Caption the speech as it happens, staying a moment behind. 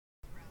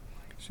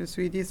Je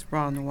suis Edith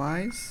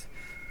Brown-Weiss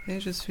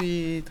et je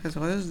suis très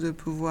heureuse de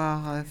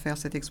pouvoir faire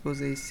cet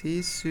exposé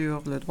ici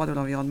sur le droit de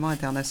l'environnement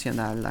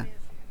international.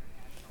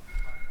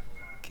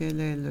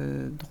 Quel est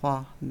le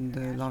droit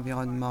de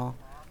l'environnement?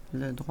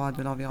 Le droit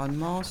de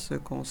l'environnement se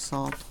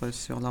concentre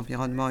sur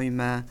l'environnement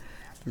humain,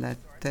 la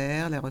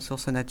terre, les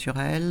ressources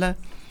naturelles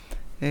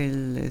et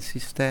les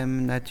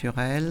systèmes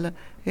naturels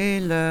et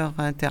leur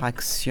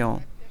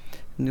interaction.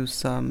 Nous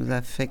sommes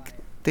affectés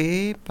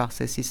par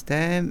ces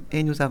systèmes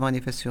et nous avons un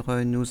effet sur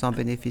eux. Nous en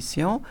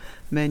bénéficions,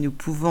 mais nous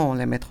pouvons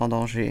les mettre en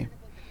danger.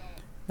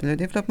 Le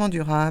développement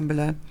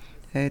durable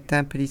est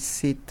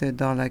implicite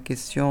dans la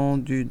question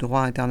du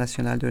droit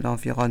international de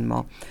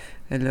l'environnement.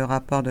 Le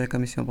rapport de la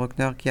commission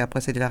Bruckner qui a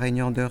précédé la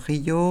réunion de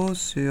Rio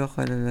sur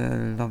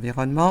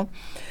l'environnement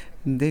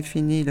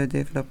définit le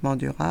développement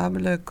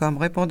durable comme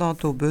répondant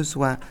aux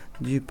besoins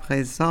du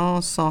présent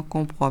sans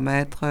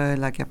compromettre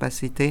la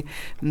capacité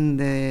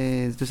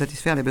de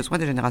satisfaire les besoins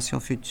des générations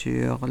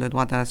futures. Le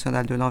droit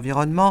international de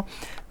l'environnement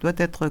doit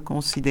être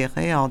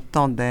considéré en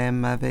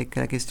tandem avec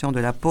la question de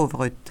la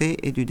pauvreté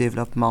et du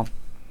développement.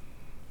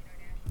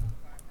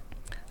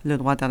 Le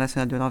droit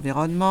international de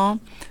l'environnement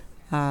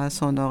a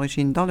son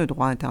origine dans le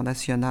droit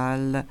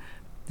international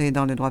et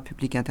dans le droit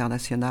public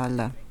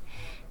international.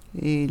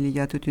 Il y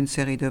a toute une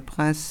série de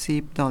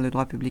principes dans le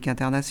droit public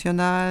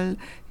international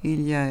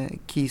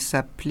qui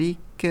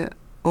s'appliquent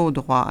au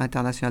droit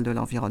international de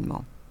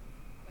l'environnement.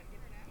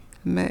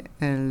 Mais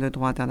le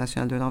droit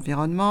international de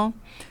l'environnement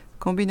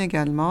combine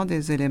également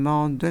des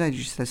éléments de la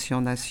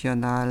législation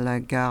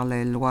nationale, car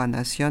les lois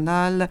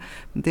nationales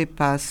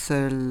dépassent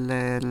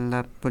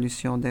la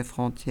pollution des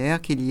frontières,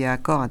 qu'il y ait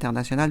accord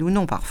international ou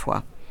non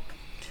parfois.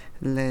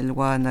 Les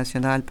lois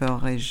nationales peuvent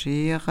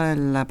régir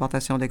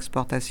l'importation et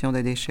l'exportation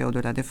des déchets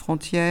au-delà des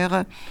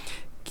frontières,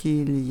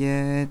 qu'il y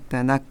ait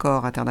un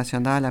accord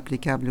international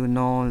applicable ou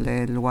non.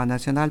 Les lois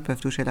nationales peuvent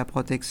toucher la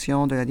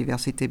protection de la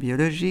diversité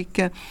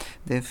biologique,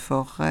 des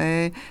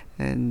forêts,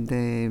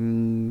 des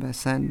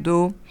bassins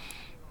d'eau.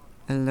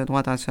 Le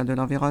droit international de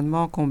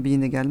l'environnement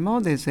combine également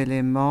des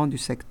éléments du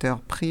secteur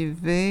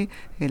privé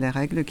et les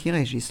règles qui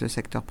régissent le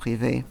secteur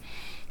privé.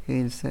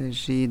 Il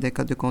s'agit des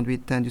codes de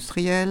conduite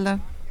industrielle,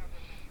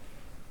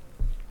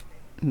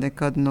 des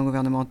codes non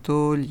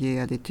gouvernementaux liés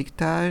à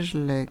l'étiquetage,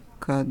 les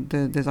codes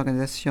des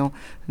organisations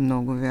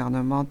non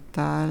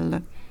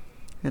gouvernementales,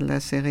 la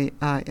série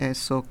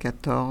ISO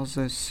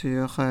 14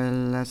 sur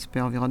l'aspect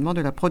environnement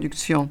de la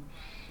production.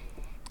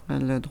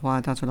 Le droit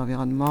international de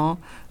l'environnement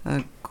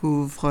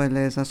couvre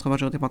les instruments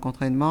juridiquement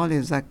contraignants,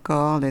 les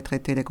accords, les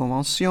traités, les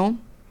conventions.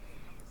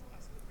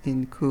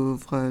 Il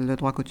couvre le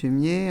droit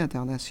coutumier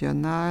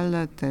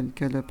international, tel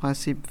que le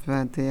principe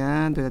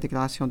 21 de la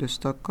déclaration de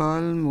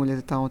Stockholm, où les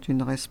États ont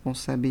une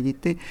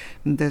responsabilité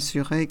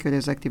d'assurer que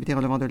les activités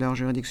relevant de leur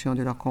juridiction et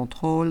de leur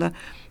contrôle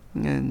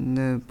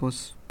ne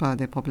posent pas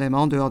des problèmes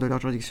en dehors de leur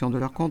juridiction, de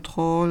leur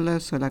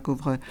contrôle. Cela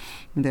couvre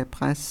des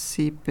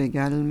principes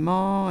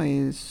également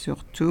et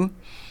surtout,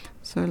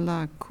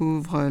 cela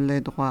couvre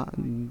les droits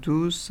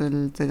doux,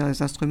 c'est-à-dire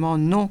les instruments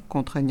non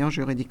contraignants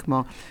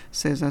juridiquement.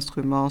 Ces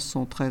instruments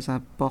sont très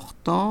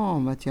importants en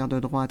matière de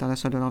droit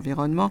international de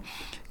l'environnement,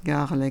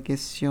 car les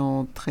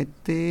questions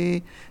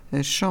traitées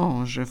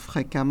changent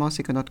fréquemment.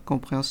 C'est que notre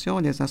compréhension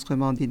et les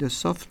instruments dits de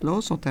soft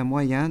law sont un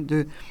moyen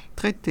de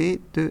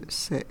traiter de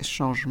ces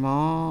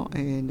changements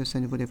et de ces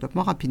nouveaux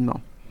développements rapidement.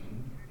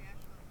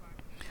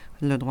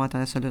 Le droit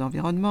international de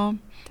l'environnement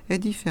est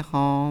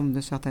différent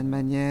de certaines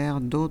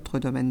manières d'autres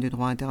domaines du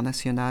droit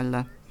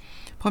international.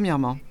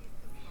 Premièrement,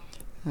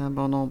 un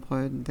bon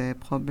nombre des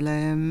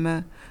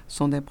problèmes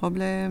sont des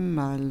problèmes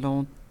à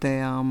long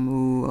terme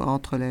ou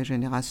entre les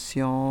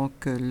générations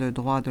que le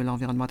droit de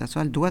l'environnement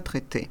international doit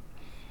traiter.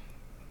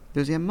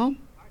 Deuxièmement,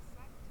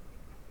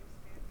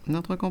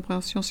 notre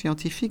compréhension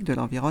scientifique de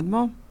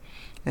l'environnement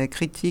est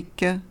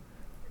critique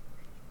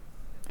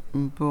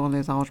pour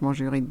les arrangements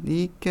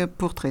juridiques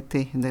pour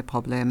traiter des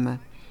problèmes.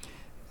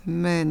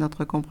 Mais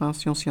notre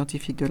compréhension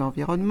scientifique de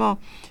l'environnement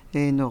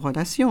et nos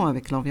relations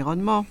avec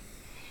l'environnement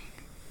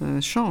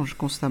changent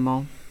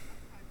constamment.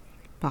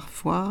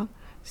 Parfois,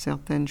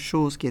 certaines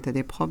choses qui étaient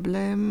des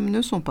problèmes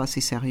ne sont pas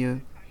si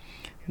sérieux.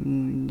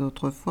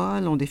 D'autres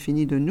fois, l'on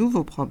définit de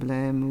nouveaux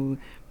problèmes ou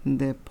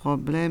des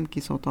problèmes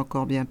qui sont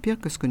encore bien pires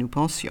que ce que nous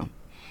pensions.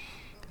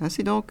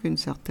 Ainsi donc, une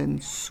certaine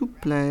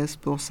souplesse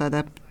pour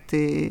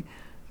s'adapter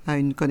à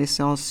une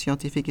connaissance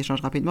scientifique qui change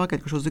rapidement,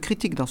 quelque chose de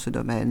critique dans ce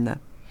domaine.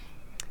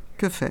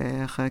 Que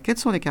faire? Quelles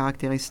sont les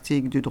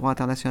caractéristiques du droit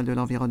international de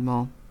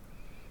l'environnement?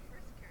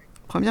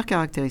 Première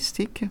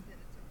caractéristique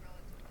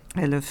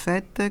est le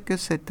fait que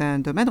c'est un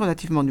domaine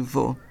relativement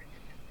nouveau.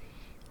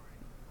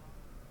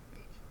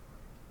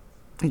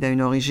 Il a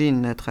une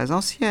origine très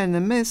ancienne,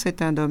 mais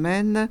c'est un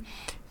domaine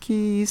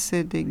qui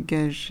s'est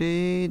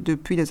dégagé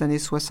depuis les années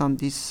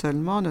 70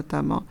 seulement,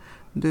 notamment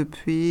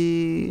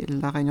depuis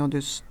la réunion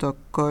de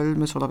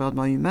Stockholm sur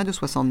l'environnement humain de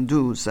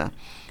 72.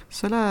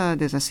 Cela a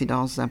des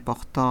incidences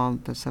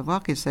importantes, à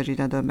savoir qu'il s'agit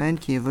d'un domaine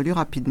qui évolue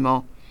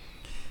rapidement.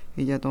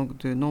 Il y a donc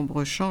de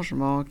nombreux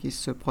changements qui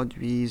se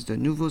produisent, de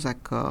nouveaux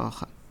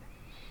accords.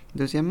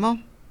 Deuxièmement,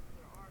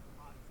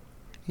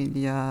 il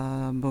y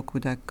a beaucoup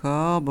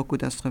d'accords, beaucoup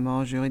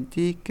d'instruments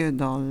juridiques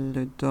dans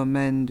le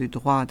domaine du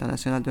droit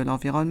international de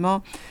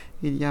l'environnement.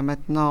 Il y a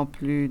maintenant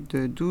plus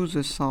de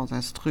 1200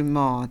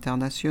 instruments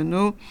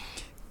internationaux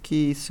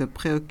qui se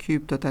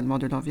préoccupent totalement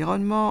de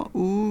l'environnement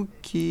ou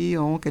qui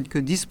ont quelques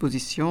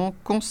dispositions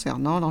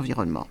concernant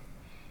l'environnement.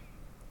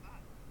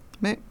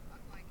 Mais,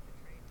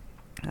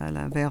 à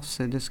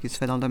l'inverse de ce qui se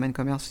fait dans le domaine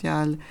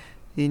commercial,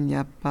 il n'y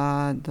a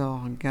pas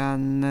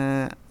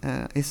d'organe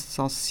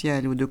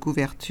essentiel ou de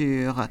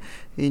couverture.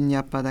 Il n'y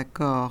a pas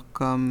d'accord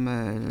comme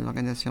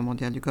l'Organisation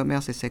mondiale du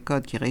commerce et ses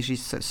codes qui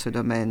régissent ce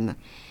domaine.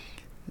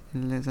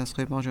 Les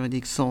instruments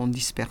juridiques sont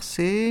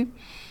dispersés.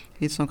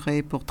 Ils sont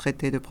créés pour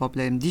traiter de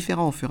problèmes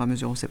différents au fur et à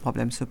mesure où ces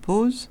problèmes se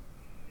posent.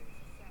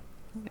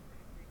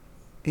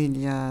 Il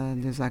y a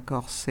des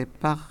accords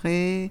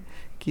séparés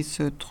qui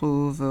se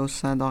trouvent au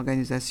sein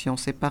d'organisations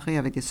séparées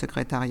avec des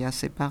secrétariats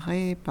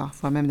séparés,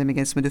 parfois même des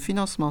mécanismes de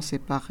financement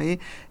séparés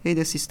et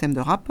des systèmes de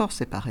rapports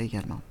séparés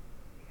également.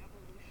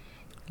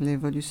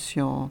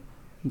 L'évolution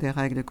des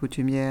règles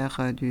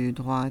coutumières du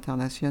droit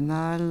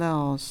international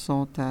en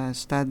sont à un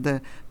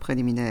stade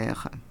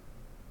préliminaire.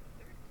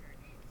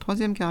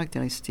 Troisième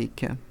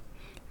caractéristique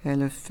est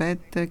le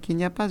fait qu'il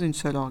n'y a pas une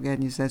seule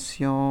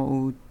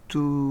organisation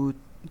où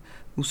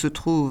se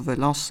trouve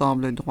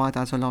l'ensemble du droit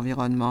international de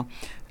l'environnement.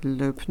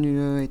 Le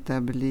PNUE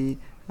établi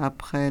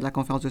après la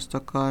conférence de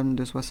Stockholm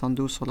de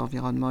 1972 sur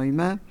l'environnement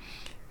humain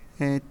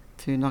est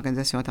une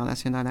organisation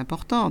internationale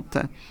importante,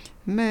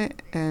 mais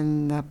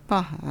elle n'a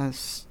pas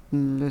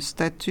le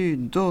statut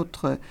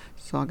d'autres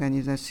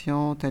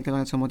organisations telles que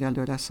l'Organisation mondiale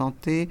de la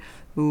santé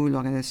ou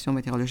l'Organisation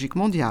météorologique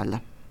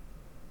mondiale.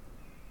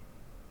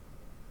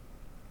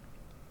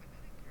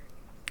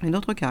 Une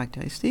autre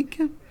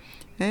caractéristique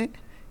est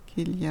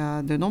qu'il y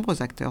a de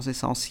nombreux acteurs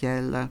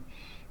essentiels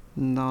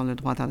dans le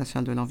droit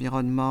international de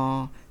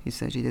l'environnement. Il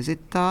s'agit des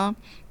États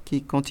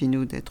qui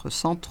continuent d'être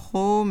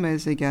centraux,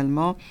 mais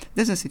également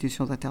des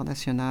institutions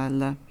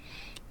internationales,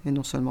 et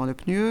non seulement le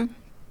PNUE,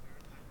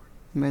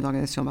 mais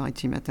l'Organisation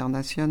maritime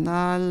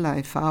internationale,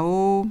 la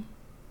FAO,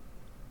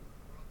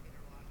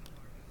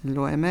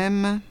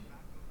 l'OMM,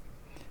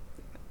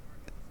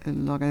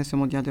 l'Organisation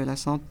mondiale de la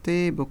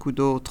santé, beaucoup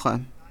d'autres.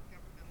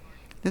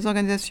 Les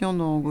organisations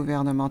non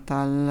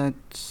gouvernementales,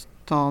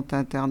 tant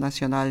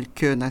internationales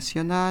que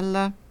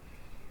nationales,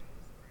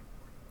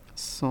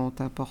 sont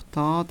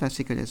importantes,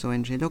 ainsi que les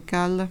ONG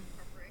locales.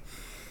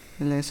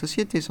 Les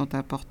sociétés sont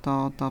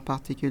importantes, en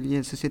particulier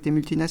les sociétés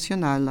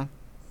multinationales.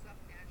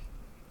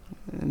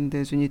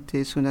 Des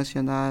unités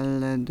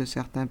sous-nationales de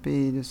certains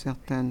pays, de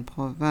certaines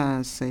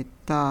provinces,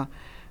 États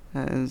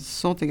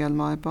sont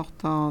également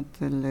importantes.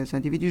 Les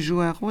individus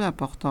jouent un rôle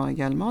important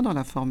également dans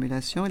la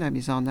formulation et la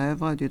mise en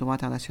œuvre du droit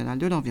international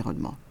de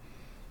l'environnement.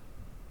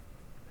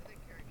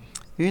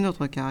 Une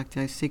autre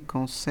caractéristique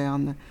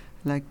concerne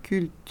la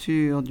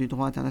culture du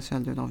droit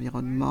international de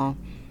l'environnement.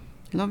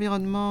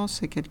 L'environnement,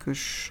 c'est quelque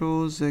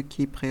chose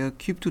qui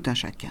préoccupe tout un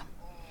chacun.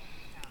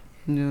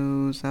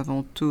 Nous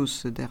avons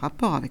tous des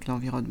rapports avec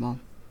l'environnement.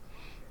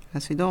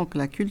 Ainsi donc,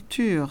 la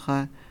culture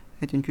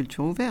est une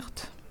culture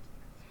ouverte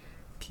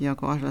qui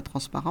encourage la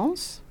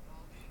transparence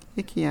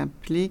et qui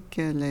implique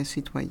les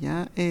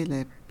citoyens et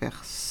les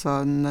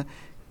personnes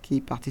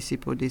qui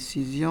participent aux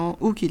décisions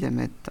ou qui les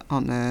mettent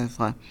en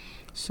œuvre.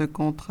 Ce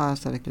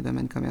contraste avec le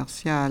domaine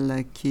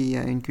commercial qui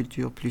a une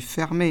culture plus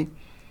fermée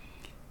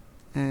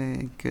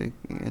est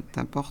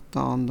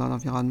important. Dans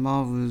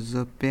l'environnement, vous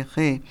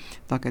opérez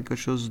dans quelque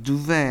chose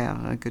d'ouvert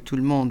que tout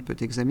le monde peut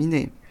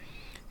examiner.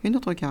 Une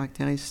autre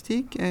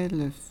caractéristique est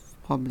le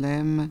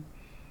problème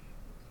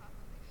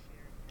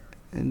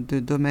de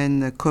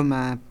domaines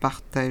communs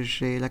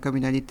partagés. La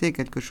communalité est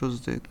quelque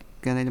chose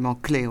qu'un élément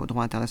clé au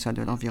droit international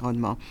de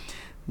l'environnement.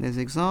 Des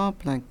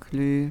exemples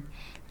incluent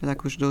la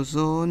couche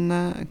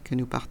d'ozone que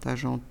nous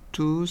partageons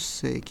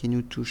tous et qui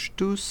nous touche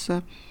tous,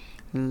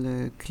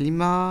 le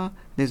climat,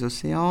 les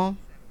océans,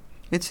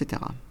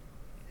 etc.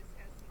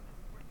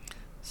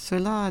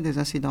 Cela a des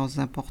incidences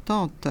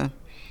importantes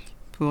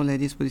pour les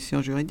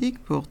dispositions juridiques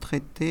pour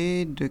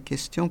traiter de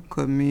questions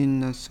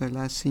communes.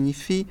 Cela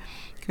signifie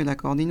que la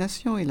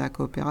coordination et la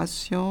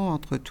coopération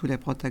entre tous les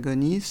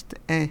protagonistes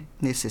est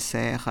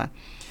nécessaire.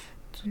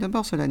 Tout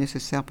d'abord, cela est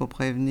nécessaire pour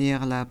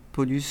prévenir la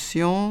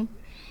pollution.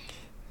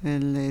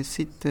 Les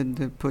sites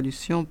de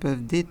pollution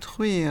peuvent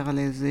détruire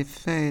les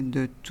effets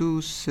de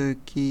tout ce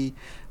qui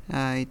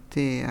a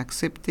été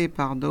accepté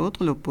par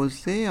d'autres.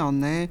 L'opposé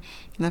en est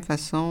la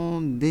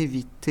façon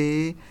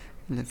d'éviter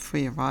le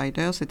free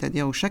rider,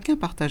 c'est-à-dire où chacun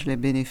partage les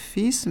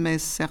bénéfices, mais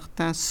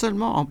certains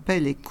seulement en paient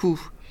les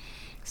coûts.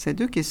 Ces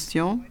deux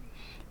questions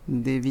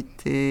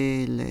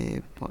d'éviter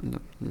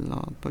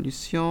la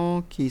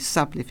pollution qui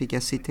sape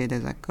l'efficacité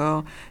des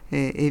accords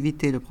et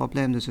éviter le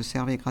problème de se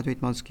servir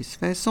gratuitement de ce qui se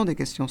fait sont des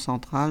questions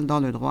centrales dans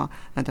le droit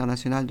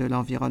international de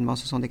l'environnement.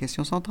 Ce sont des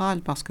questions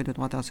centrales parce que le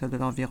droit international de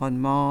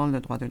l'environnement, le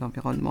droit de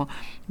l'environnement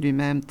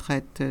lui-même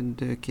traite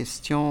de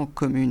questions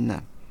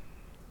communes.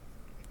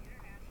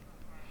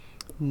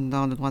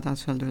 Dans le droit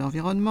international de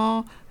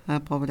l'environnement, Un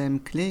problème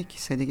clé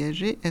qui s'est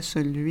dégagé est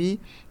celui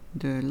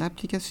de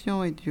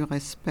l'application et du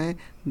respect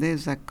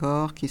des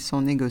accords qui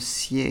sont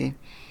négociés.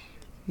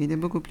 Il est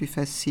beaucoup plus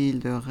facile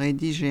de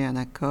rédiger un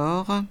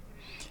accord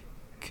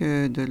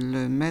que de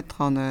le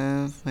mettre en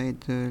œuvre et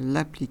de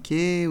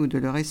l'appliquer ou de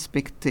le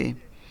respecter.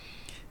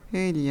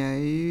 Et il y a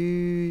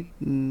eu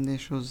des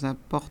choses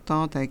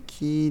importantes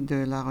acquises de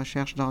la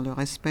recherche dans le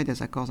respect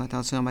des accords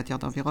internationaux en matière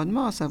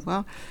d'environnement, à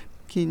savoir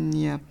qu'il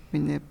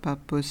n'est pas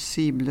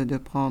possible de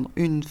prendre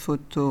une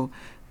photo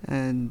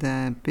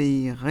d'un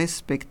pays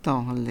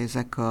respectant les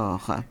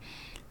accords.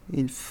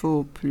 Il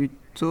faut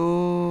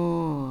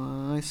plutôt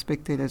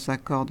respecter les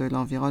accords de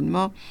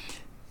l'environnement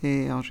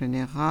et en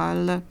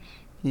général,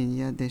 il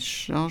y a des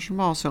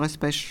changements. Ce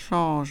respect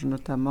change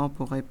notamment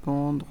pour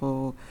répondre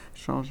aux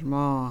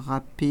changements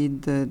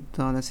rapides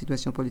dans la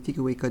situation politique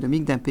ou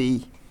économique d'un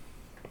pays.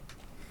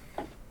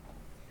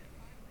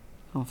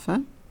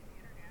 Enfin,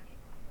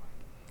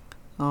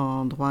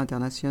 en droit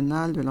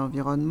international de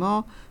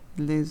l'environnement,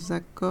 les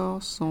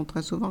accords sont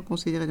très souvent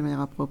considérés de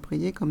manière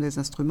appropriée comme des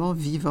instruments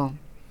vivants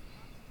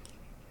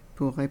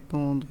pour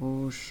répondre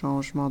aux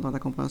changements dans la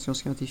compréhension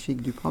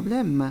scientifique du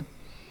problème.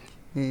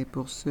 Et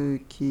pour ceux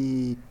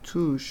qui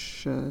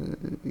touchent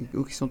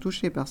ou qui sont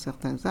touchés par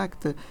certains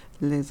actes,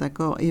 les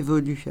accords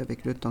évoluent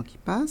avec le temps qui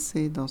passe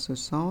et dans ce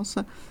sens,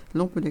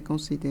 l'on peut les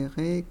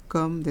considérer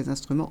comme des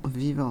instruments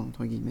vivants,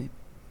 entre guillemets.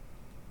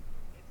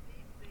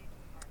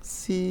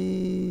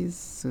 Si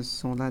ce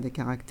sont là des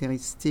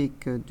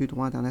caractéristiques du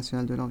droit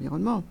international de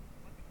l'environnement,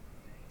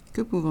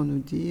 que pouvons-nous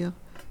dire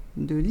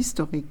de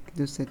l'historique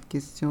de cette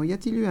question? Y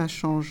a-t-il eu un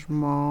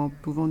changement?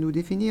 Pouvons-nous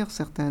définir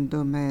certains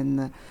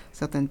domaines,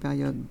 certaines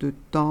périodes de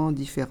temps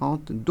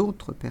différentes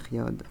d'autres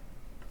périodes?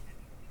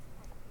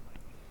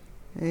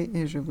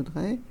 Et je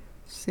voudrais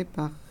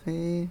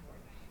séparer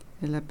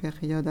la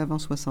période avant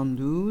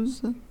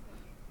 72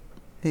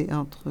 et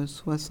entre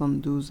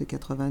 72 et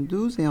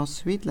 92 et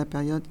ensuite la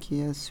période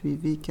qui a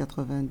suivi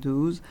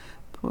 92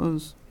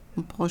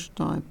 en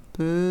projetant un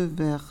peu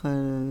vers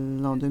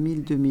l'an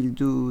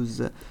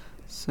 2000-2012.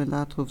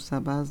 Cela trouve sa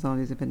base dans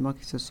les événements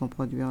qui se sont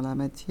produits en la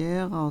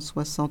matière. En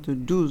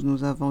 1972,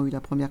 nous avons eu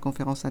la première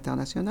conférence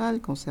internationale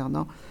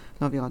concernant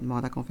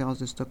l'environnement, la conférence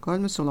de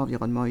Stockholm sur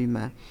l'environnement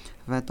humain.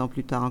 20 ans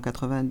plus tard, en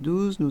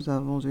 1992, nous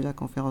avons eu la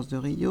conférence de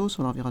Rio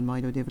sur l'environnement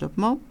et le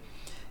développement.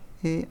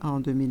 Et en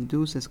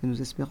 2012, c'est ce que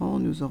nous espérons,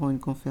 nous aurons une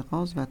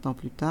conférence 20 ans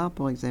plus tard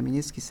pour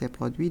examiner ce qui s'est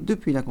produit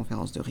depuis la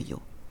conférence de Rio.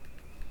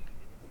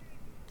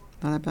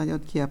 Dans la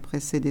période qui a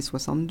précédé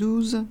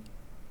 1972,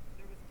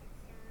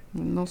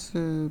 on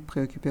se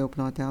préoccupait au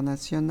plan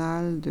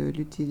international de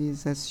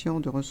l'utilisation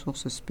de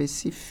ressources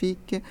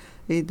spécifiques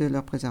et de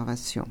leur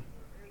préservation.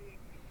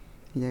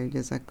 Il y a eu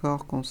des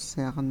accords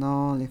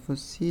concernant les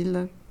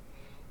fossiles,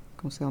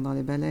 concernant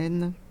les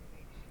baleines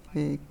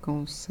et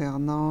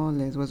concernant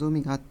les oiseaux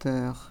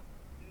migrateurs.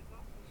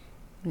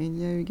 Il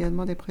y a eu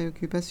également des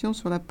préoccupations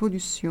sur la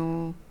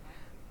pollution.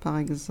 Par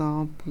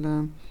exemple,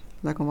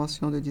 la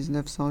Convention de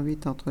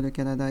 1908 entre le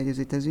Canada et les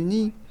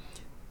États-Unis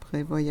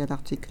prévoyait à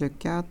l'article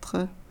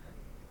 4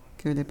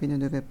 que les pays ne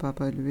devaient pas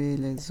polluer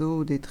les eaux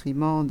au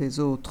détriment des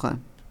autres.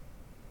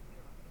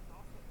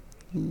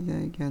 Il y a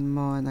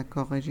également un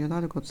accord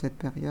régional au cours de cette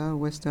période,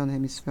 Western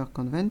Hemisphere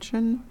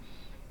Convention,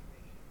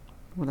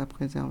 pour la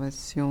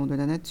préservation de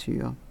la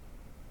nature.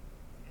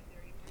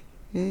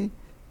 Et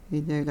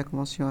il y a eu la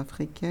Convention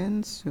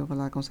africaine sur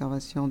la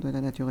conservation de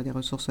la nature et des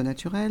ressources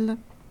naturelles.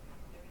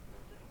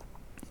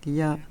 Il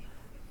y a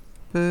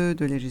peu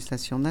de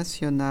législation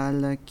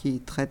nationale qui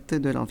traite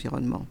de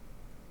l'environnement.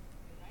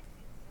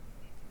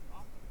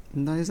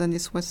 Dans les années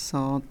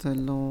 60,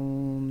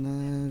 l'on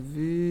a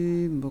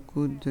vu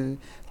beaucoup de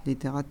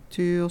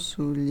littérature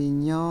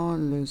soulignant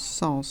le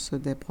sens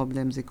des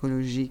problèmes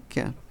écologiques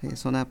et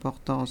son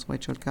importance.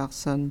 Rachel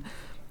Carson,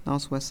 en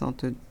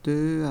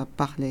 62, a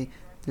parlé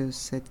de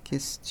cette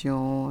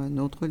question. Un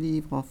autre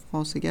livre en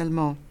France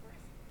également.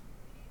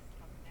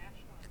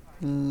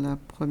 La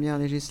première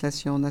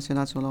législation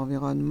nationale sur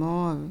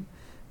l'environnement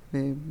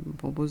avait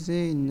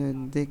proposé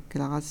une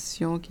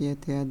déclaration qui a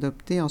été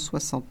adoptée en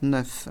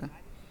 69.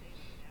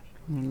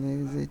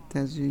 Les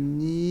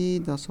États-Unis,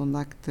 dans son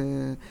acte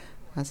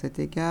à cet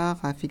égard,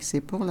 a fixé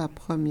pour la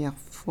première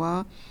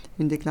fois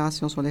une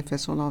déclaration sur l'effet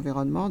sur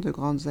l'environnement de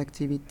grandes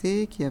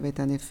activités qui avaient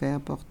un effet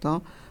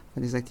important,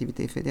 des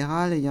activités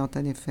fédérales ayant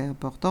un effet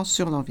important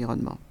sur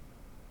l'environnement.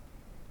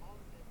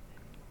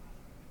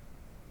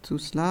 Tout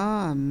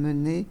cela a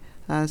mené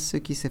à ce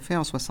qui s'est fait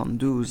en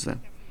 72.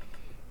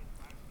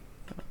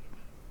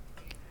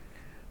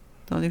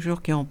 Dans les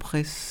jours qui ont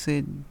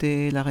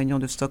précédé la réunion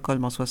de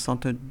Stockholm en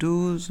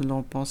 72,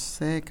 l'on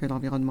pensait que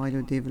l'environnement et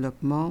le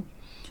développement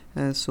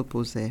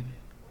s'opposaient.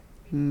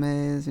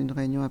 Mais une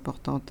réunion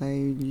importante a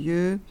eu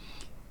lieu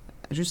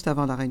juste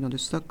avant la réunion de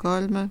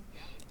Stockholm.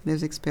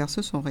 Les experts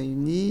se sont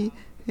réunis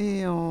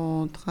et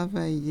ont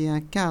travaillé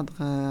un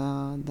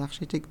cadre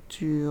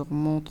d'architecture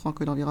montrant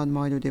que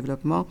l'environnement et le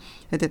développement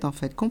étaient en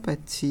fait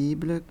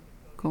compatibles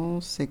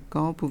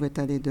conséquent pouvaient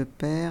aller de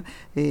pair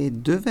et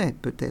devaient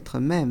peut-être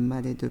même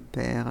aller de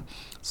pair.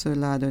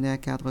 Cela a donné un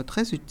cadre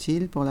très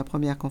utile pour la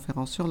première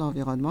conférence sur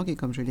l'environnement qui,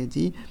 comme je l'ai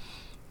dit,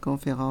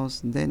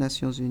 conférence des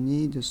Nations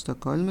Unies de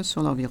Stockholm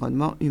sur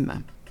l'environnement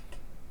humain.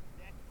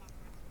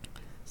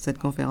 Cette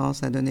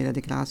conférence a donné la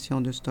déclaration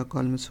de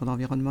Stockholm sur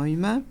l'environnement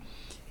humain,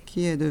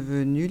 qui est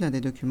devenue l'un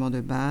des documents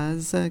de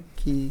base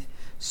qui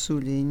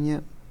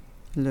souligne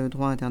le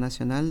droit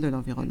international de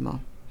l'environnement.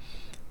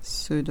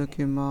 Ce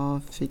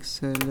document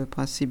fixe le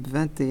principe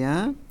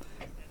 21,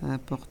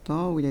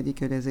 important, où il a dit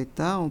que les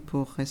États ont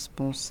pour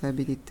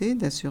responsabilité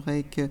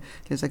d'assurer que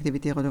les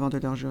activités relevant de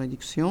leur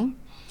juridiction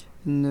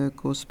ne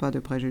causent pas de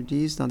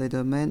préjudice dans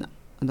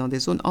des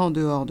zones en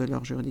dehors de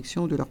leur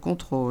juridiction ou de leur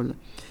contrôle.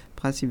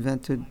 Principe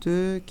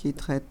 22 qui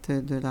traite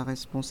de la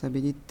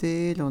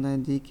responsabilité. L'on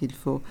indique qu'il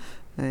faut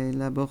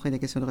élaborer les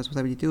questions de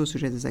responsabilité au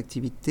sujet des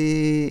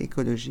activités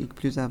écologiques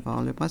plus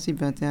avant. Le principe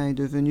 21 est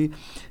devenu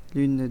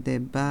l'une des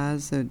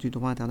bases du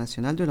droit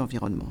international de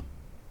l'environnement.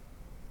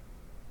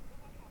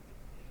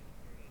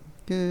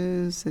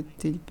 Que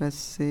s'est-il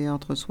passé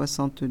entre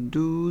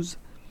 72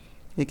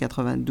 et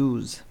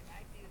 92?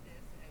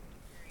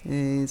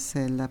 Et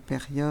c'est la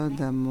période,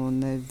 à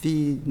mon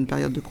avis, une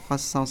période de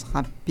croissance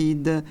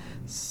rapide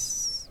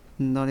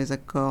dans les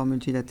accords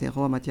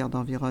multilatéraux en matière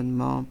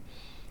d'environnement.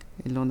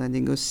 Et l'on a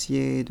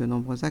négocié de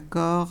nombreux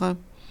accords.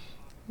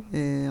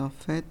 Et en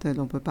fait,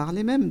 l'on peut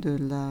parler même de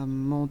la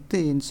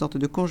montée, une sorte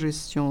de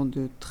congestion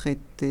de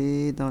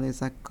traités dans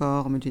les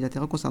accords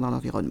multilatéraux concernant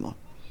l'environnement.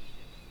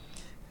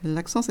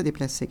 L'accent s'est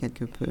déplacé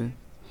quelque peu.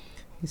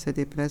 Il s'est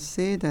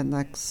déplacé d'un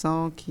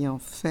accent qui, en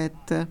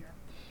fait,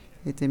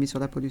 était mis sur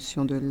la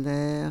pollution de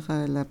l'air,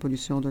 la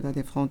pollution au-delà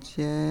des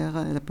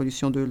frontières, la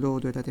pollution de l'eau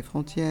au-delà des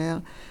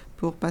frontières,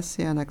 pour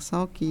passer un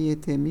accent qui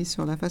était mis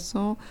sur la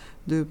façon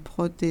de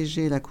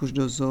protéger la couche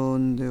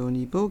d'ozone de haut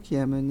niveau qui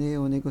a mené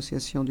aux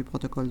négociations du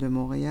protocole de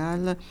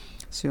Montréal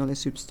sur les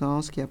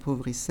substances qui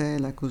appauvrissaient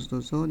la couche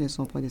d'ozone et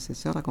son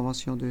prédécesseur, la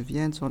Convention de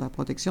Vienne sur la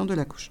protection de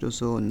la couche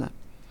d'ozone.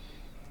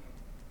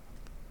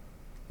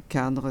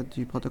 Cadre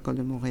du protocole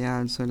de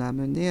Montréal, cela a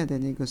mené à des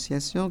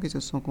négociations qui se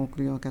sont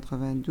conclues en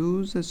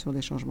 1992 sur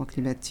les changements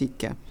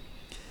climatiques.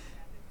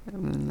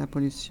 La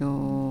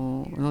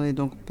pollution, on est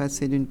donc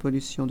passé d'une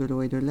pollution de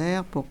l'eau et de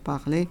l'air pour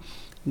parler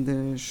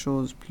de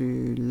choses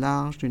plus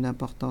larges, d'une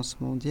importance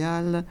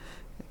mondiale,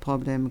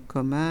 problèmes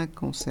communs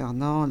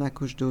concernant la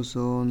couche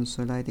d'ozone.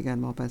 Cela est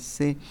également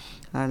passé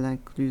à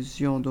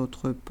l'inclusion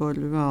d'autres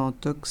polluants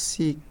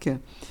toxiques,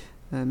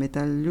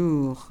 métaux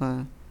lourds,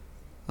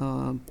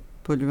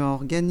 polluants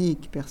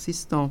organiques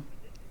persistants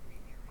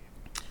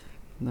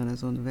dans la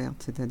zone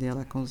verte, c'est-à-dire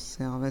la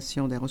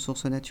conservation des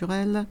ressources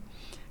naturelles.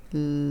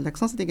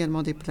 L'accent s'est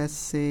également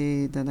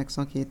déplacé d'un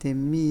accent qui a été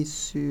mis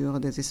sur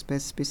des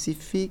espèces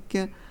spécifiques,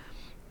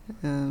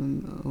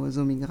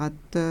 oiseaux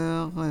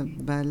migrateurs,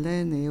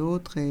 baleines et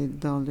autres, et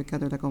dans le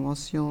cadre de la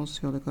Convention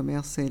sur le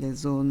commerce et les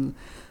zones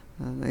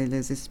et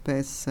les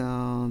espèces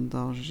en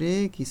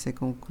danger qui s'est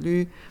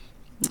conclue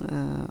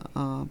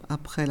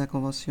après la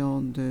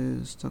Convention de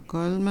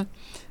Stockholm.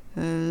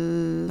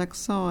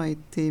 L'accent a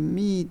été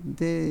mis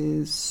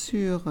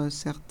sur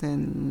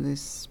certaines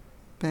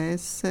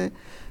espèces,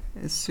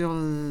 sur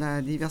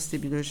la diversité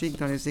biologique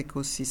dans les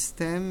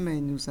écosystèmes,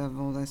 et nous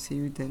avons ainsi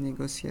eu des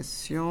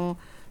négociations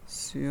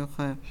sur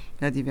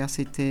la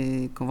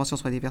Convention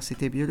sur la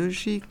diversité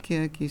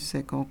biologique qui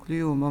s'est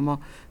conclue au moment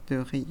de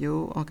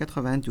Rio en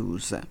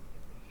 1992.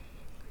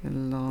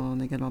 On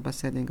a également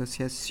passé à la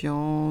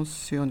négociation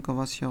sur une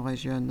convention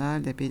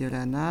régionale des pays de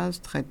la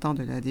NAS traitant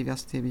de la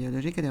diversité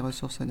biologique et des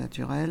ressources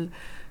naturelles,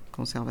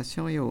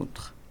 conservation et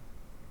autres.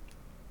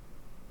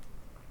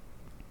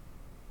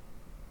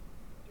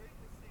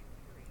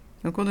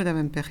 Au cours de la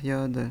même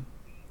période,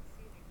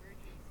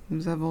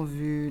 nous avons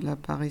vu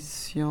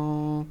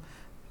l'apparition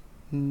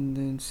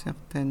d'une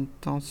certaine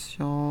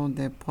tension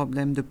des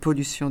problèmes de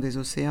pollution des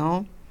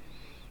océans,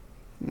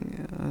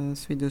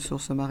 suite de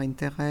sources marines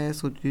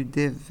terrestres ou du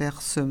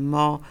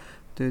déversement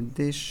de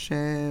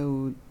déchets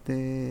ou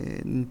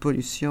d'une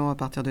pollution à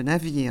partir de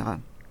navires.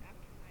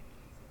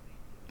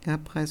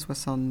 Après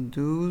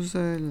 1972,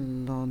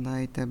 l'on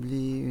a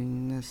établi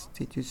une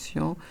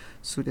institution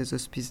sous les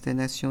auspices des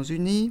Nations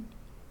Unies.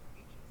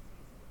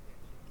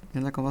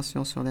 La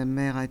Convention sur les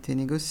mers a été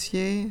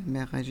négociée,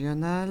 mer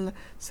régionale.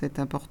 C'est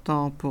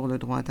important pour le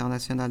droit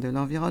international de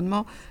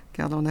l'environnement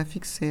car l'on a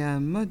fixé un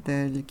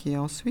modèle qui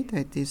ensuite a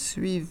été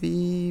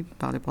suivi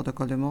par le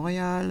protocole de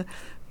Montréal,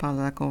 par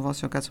la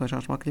Convention cadre sur le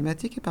changement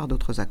climatique et par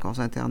d'autres accords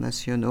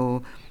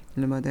internationaux.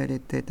 Le modèle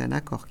était un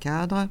accord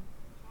cadre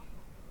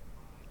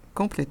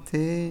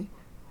complété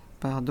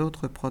par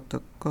d'autres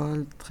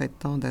protocoles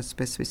traitant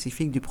d'aspects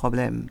spécifiques du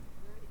problème.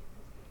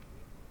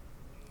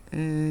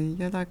 Il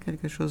y a là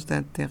quelque chose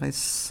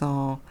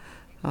d'intéressant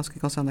En ce qui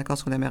concerne l'accord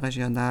sur la mer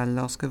régionale,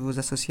 lorsque vous vous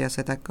associez à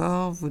cet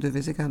accord, vous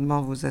devez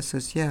également vous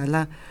associer à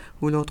l'un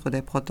ou l'autre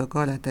des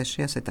protocoles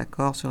attachés à cet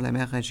accord sur la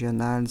mer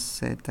régionale.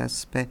 Cet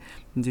aspect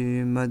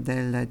du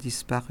modèle a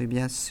disparu,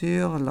 bien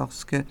sûr,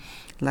 lorsque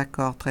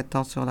l'accord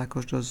traitant sur la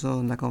couche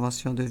d'ozone, la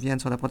Convention de Vienne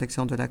sur la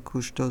protection de la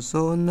couche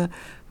d'ozone,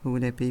 où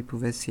les pays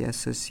pouvaient s'y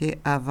associer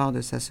avant de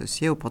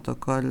s'associer au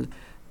protocole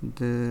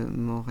de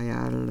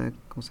Montréal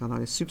concernant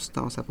les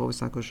substances à propos de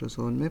la couche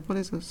d'ozone. Mais pour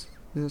les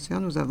océans,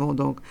 nous avons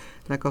donc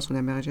l'accord sur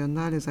la mer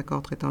régionale, les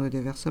accords traitant le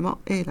déversement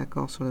et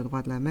l'accord sur le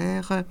droit de la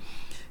mer,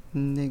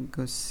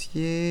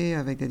 négociés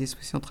avec des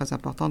dispositions très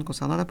importantes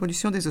concernant la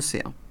pollution des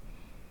océans.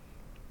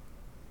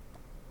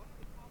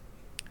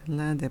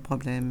 L'un des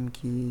problèmes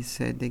qui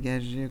s'est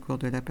dégagé au cours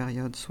de la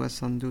période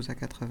 72 à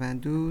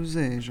 92,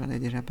 et j'en ai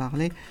déjà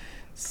parlé,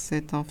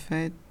 c'est en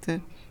fait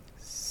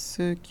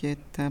ce qui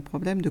est un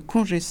problème de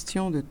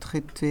congestion de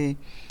traités,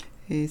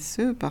 et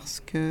ce parce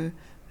que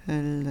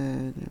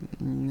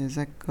les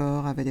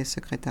accords avaient des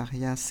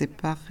secrétariats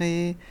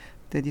séparés,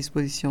 des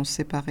dispositions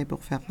séparées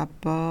pour faire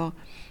rapport,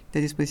 des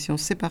dispositions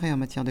séparées en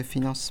matière de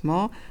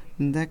financement.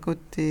 D'un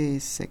côté,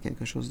 c'est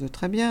quelque chose de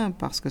très bien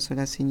parce que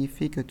cela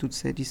signifie que toutes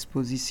ces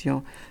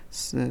dispositions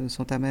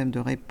sont à même de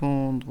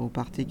répondre aux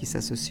parties qui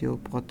s'associent au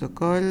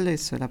protocole et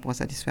cela pourra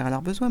satisfaire à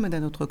leurs besoins. Mais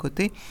d'un autre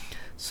côté,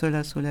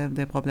 cela soulève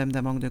des problèmes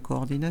d'un manque de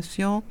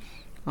coordination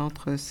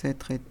entre ces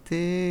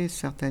traités,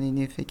 certaines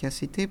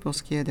inefficacités pour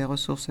ce qui est des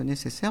ressources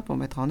nécessaires pour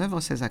mettre en œuvre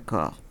ces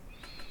accords.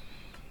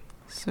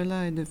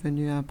 Cela est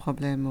devenu un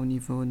problème au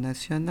niveau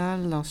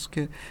national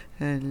lorsque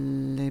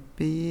les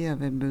pays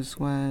avaient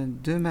besoin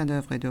de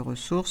manœuvres et de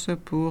ressources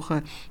pour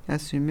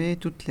assumer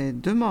toutes les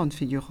demandes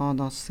figurant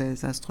dans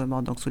ces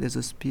instruments. Donc, sous les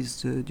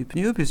auspices du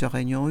PNUE, plusieurs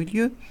réunions ont eu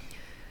lieu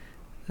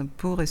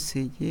pour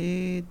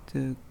essayer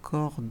de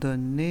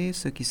coordonner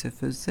ce qui se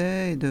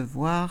faisait et de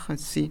voir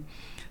si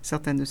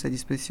certaines de ces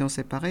dispositions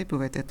séparées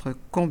pouvaient être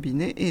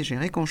combinées et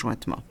gérées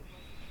conjointement.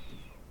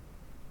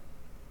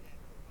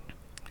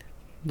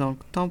 Donc,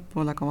 tant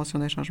pour la Convention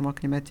des changements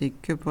climatiques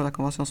que pour la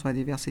Convention sur la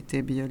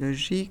diversité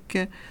biologique,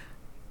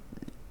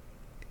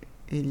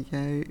 il y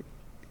a eu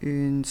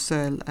une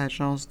seule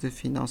agence de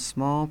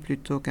financement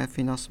plutôt qu'un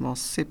financement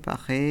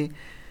séparé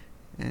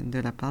de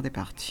la part des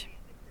parties.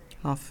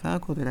 Enfin, au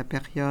cours de la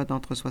période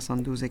entre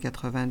 72 et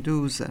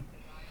 92,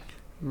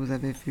 vous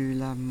avez vu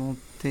la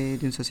montée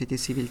d'une société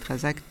civile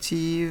très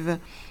active,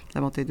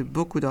 la montée de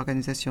beaucoup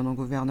d'organisations non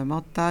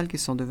gouvernementales qui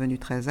sont devenues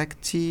très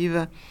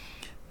actives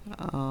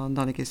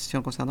dans les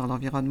questions concernant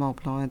l'environnement au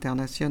plan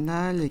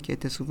international et qui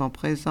étaient souvent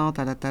présentes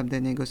à la table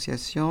des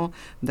négociations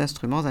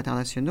d'instruments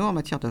internationaux en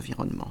matière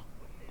d'environnement.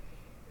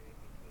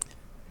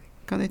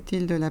 Qu'en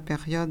est-il de la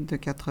période de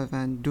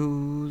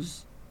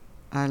 92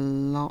 à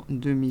l'an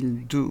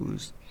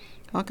 2012?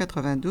 En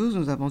 92,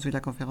 nous avons eu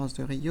la conférence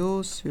de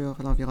Rio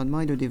sur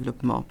l'environnement et le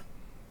développement,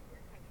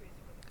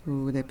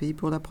 où les pays,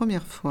 pour la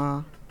première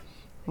fois,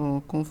 ont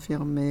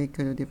confirmé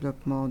que le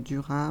développement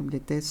durable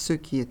était ce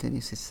qui était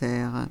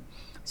nécessaire.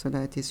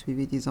 Cela a été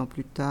suivi 10 ans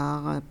plus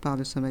tard par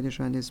le sommet de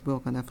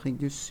Johannesburg en Afrique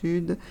du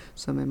Sud,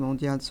 sommet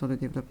mondial sur le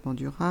développement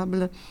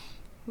durable,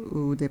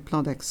 où des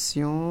plans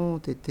d'action ont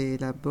été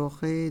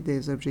élaborés,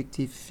 des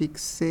objectifs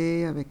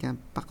fixés avec un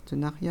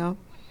partenariat.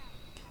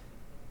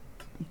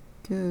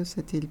 Que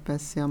s'est-il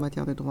passé en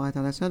matière de droit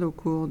international au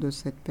cours de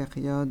cette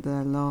période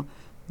allant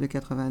de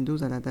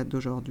 92 à la date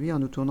d'aujourd'hui en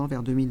nous tournant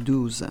vers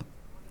 2012?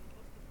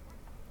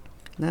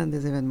 L'un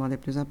des événements les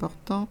plus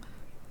importants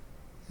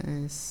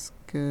est ce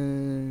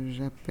que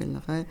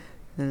j'appellerais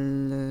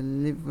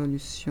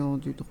l'évolution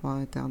du droit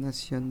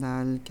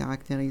international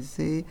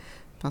caractérisée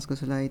parce que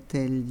cela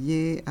était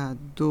lié à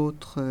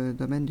d'autres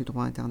domaines du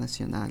droit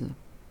international.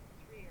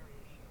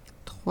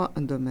 3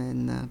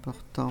 domaines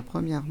importants.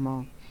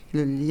 Premièrement,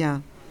 le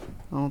lien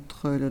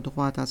entre le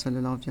droit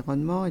international de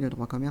l'environnement et le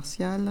droit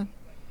commercial.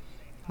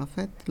 En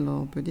fait,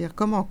 on peut dire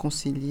comment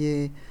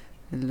concilier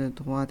le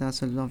droit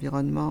international de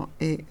l'environnement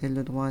et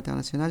le droit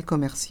international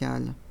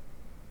commercial.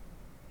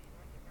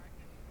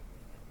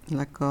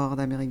 L'accord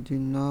d'Amérique du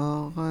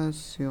Nord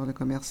sur le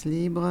commerce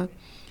libre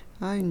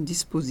a une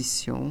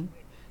disposition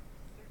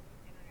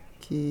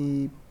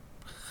qui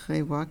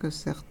prévoit que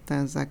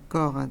certains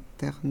accords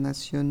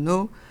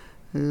internationaux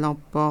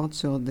l'emportent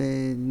sur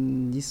des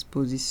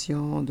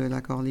dispositions de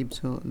l'accord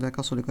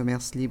sur le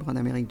commerce libre en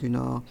Amérique du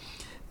Nord.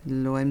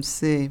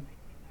 L'OMC,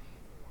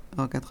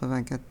 en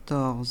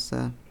 1994,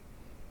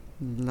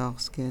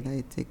 lorsqu'elle a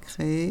été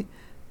créée,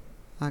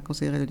 a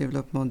considéré le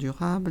développement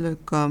durable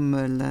comme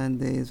l'un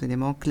des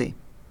éléments clés.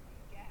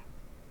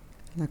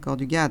 L'accord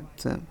du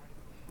GATT,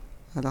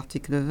 à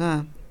l'article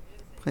 20,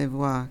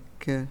 prévoit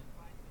que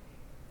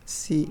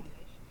si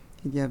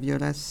il y a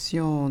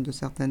violation de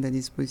certaines des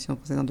dispositions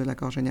précédentes de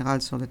l'accord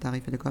général sur le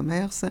tarif et le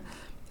commerce,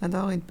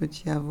 alors il peut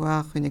y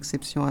avoir une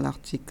exception à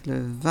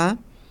l'article 20,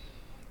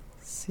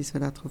 si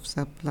cela trouve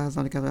sa place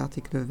dans le cadre de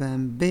l'article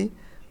 20b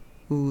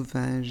ou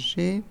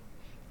 20g,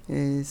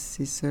 et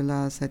si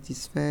cela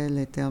satisfait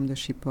les termes de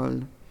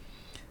Schiphol.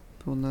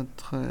 pour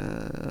notre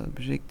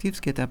objectif.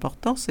 Ce qui est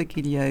important, c'est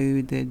qu'il y a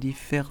eu des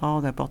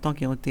différends importants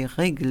qui ont été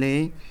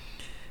réglés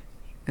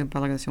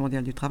par l'Organisation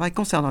mondiale du travail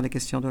concernant les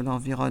questions de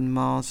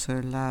l'environnement.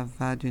 Cela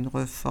va d'une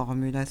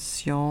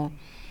reformulation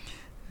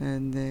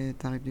des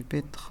tarifs du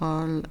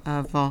pétrole.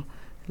 Avant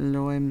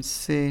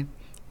l'OMC,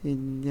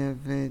 il y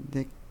avait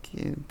des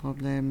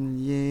problèmes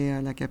liés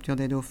à la capture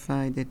des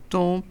dauphins et des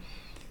thons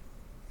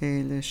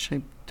et le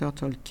Shrimp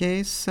Turtle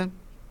Case,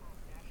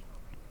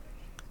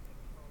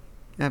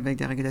 avec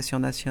des régulations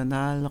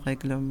nationales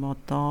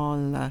réglementant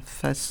la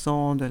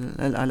façon de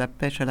la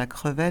pêche à la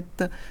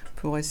crevette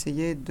pour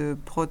essayer de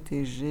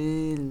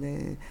protéger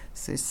les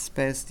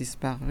espèces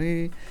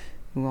disparues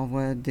ou en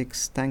voie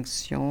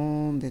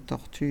d'extinction, des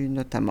tortues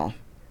notamment.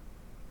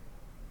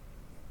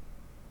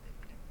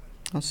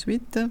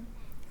 Ensuite,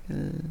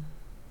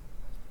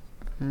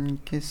 une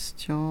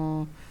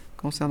question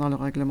concernant la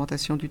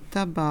réglementation du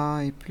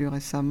tabac et plus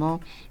récemment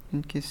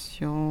une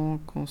question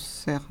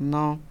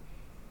concernant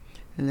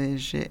les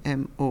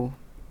GMO.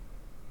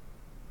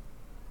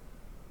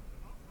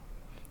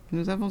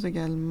 Nous avons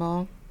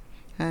également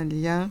un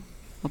lien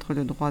entre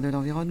le droit de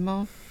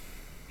l'environnement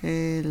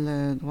et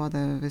le droit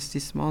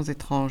d'investissements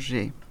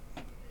étrangers.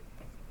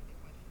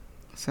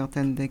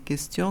 Certaines des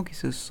questions qui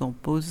se sont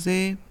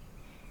posées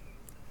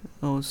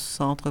au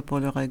Centre pour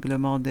le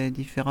règlement des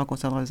différends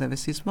concernant les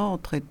investissements ont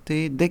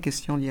traité des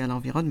questions liées à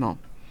l'environnement.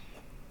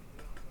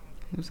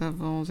 Nous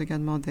avons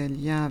également des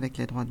liens avec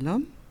les droits de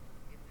l'homme.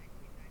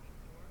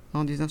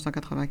 En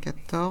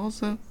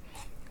 1994,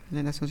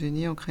 les Nations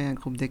Unies ont créé un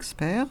groupe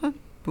d'experts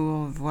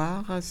pour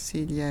voir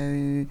s'il y a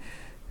eu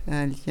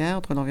un lien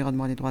entre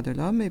l'environnement et les droits de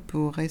l'homme et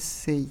pour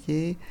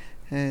essayer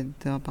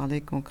d'en parler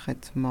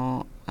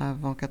concrètement.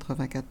 Avant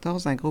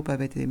 1994, un groupe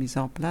avait été mis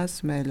en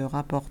place, mais le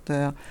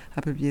rapporteur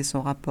a publié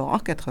son rapport en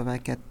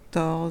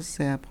 1994.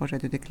 C'est un projet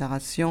de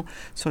déclaration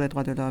sur les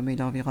droits de l'homme et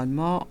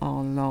l'environnement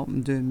en l'an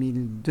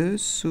 2002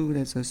 sous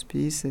les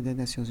auspices des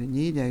Nations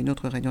Unies. Il y a une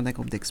autre réunion d'un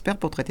groupe d'experts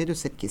pour traiter de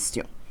cette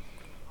question.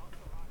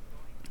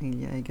 Il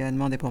y a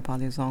également des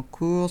pourparlers en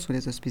cours sous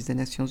les auspices des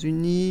Nations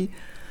Unies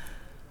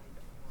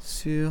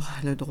sur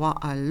le droit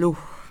à l'eau.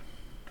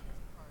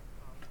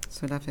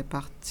 Cela fait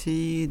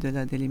partie de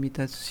la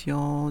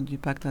délimitation du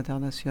pacte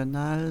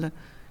international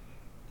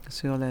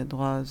sur les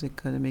droits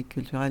économiques,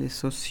 culturels et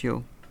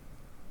sociaux.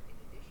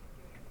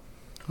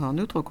 En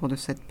outre, au cours de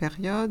cette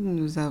période,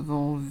 nous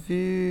avons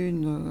vu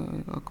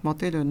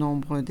augmenter le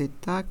nombre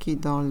d'États qui,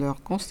 dans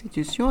leur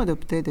constitution,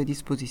 adoptaient des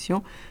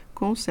dispositions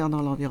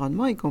concernant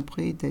l'environnement, y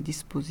compris des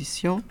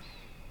dispositions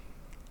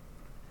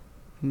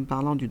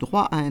parlant du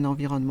droit à un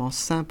environnement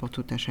sain pour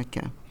tout un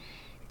chacun.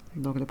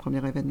 Donc, le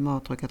premier événement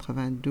entre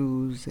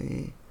 1992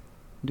 et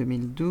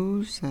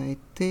 2012 a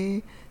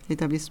été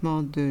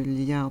l'établissement de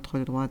liens entre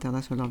le droit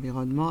international et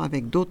l'environnement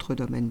avec d'autres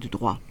domaines du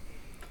droit.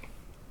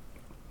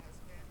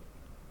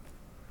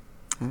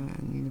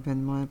 Un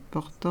événement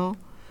important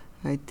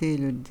a été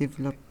le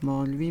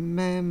développement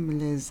lui-même,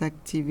 les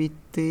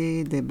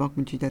activités des banques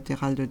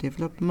multilatérales de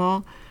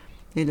développement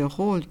et le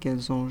rôle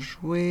qu'elles ont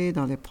joué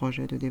dans les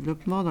projets de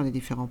développement, dans les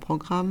différents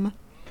programmes.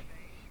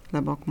 La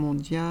Banque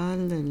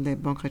mondiale, les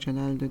banques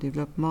régionales de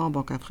développement,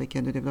 Banque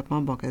africaine de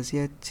développement, Banque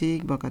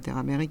asiatique, Banque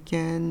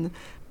interaméricaine,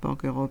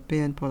 Banque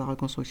européenne pour la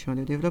reconstruction et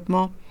le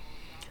développement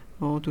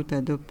ont toutes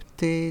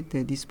adopté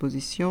des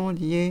dispositions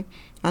liées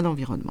à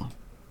l'environnement,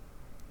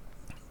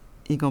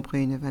 y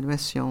compris une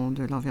évaluation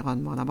de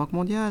l'environnement. La Banque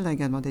mondiale a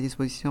également des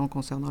dispositions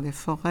concernant les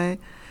forêts,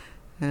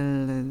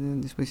 les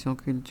dispositions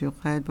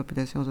culturelles,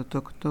 populations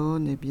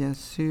autochtones et bien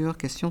sûr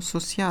questions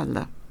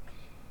sociales.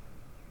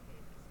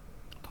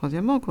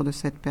 Troisièmement, au cours de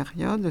cette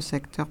période, le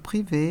secteur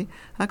privé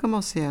a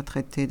commencé à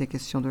traiter des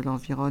questions de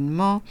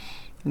l'environnement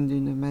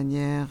d'une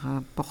manière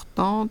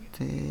importante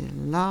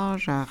et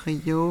large. À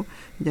Rio,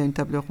 il y a une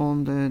table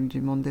ronde du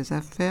monde des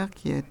affaires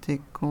qui a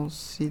été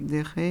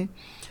considérée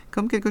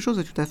comme quelque chose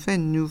de tout à fait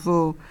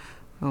nouveau.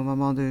 Au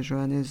moment de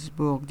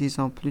Johannesburg, 10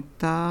 ans plus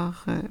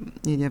tard,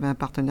 il y avait un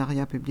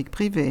partenariat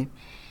public-privé.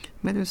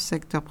 Mais le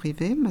secteur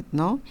privé,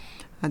 maintenant,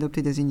 a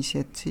adopté des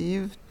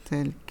initiatives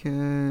telles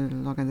que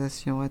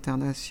l'Organisation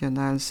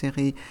internationale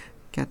série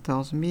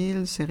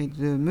 14000, série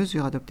de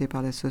mesures adoptées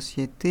par les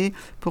sociétés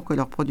pour que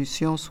leur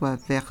production soit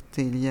verte.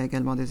 Il y a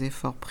également des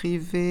efforts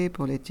privés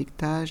pour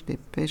l'étiquetage des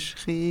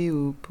pêcheries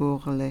ou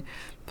pour les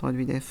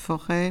produits des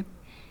forêts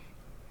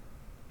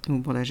ou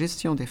pour la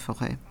gestion des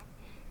forêts.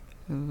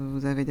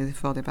 Vous avez des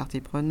efforts des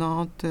parties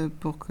prenantes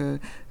pour que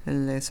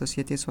les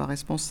sociétés soient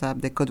responsables,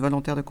 des codes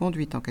volontaires de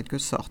conduite en quelque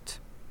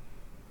sorte.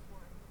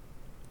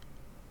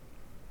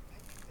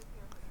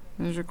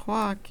 Je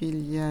crois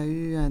qu'il y a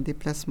eu un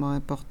déplacement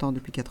important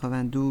depuis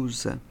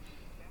 1992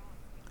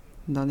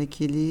 dans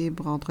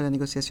l'équilibre entre la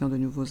négociation de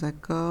nouveaux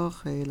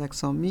accords et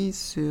l'accent mis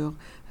sur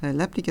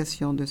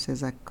l'application de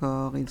ces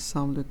accords. Il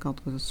semble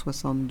qu'entre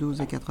 1972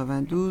 et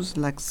 1992,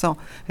 l'accent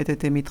ait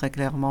été mis très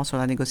clairement sur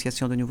la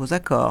négociation de nouveaux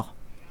accords.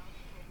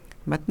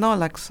 Maintenant,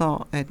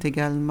 l'accent est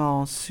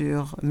également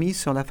mis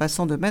sur la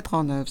façon de mettre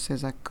en œuvre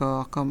ces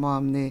accords, comment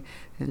amener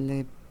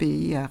les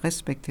pays à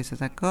respecter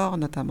ces accords,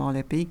 notamment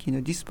les pays qui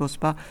ne disposent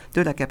pas de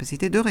la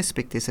capacité de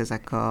respecter ces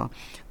accords.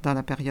 Dans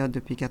la période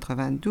depuis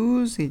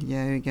 1992, il y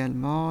a eu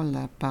également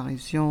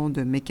l'apparition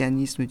de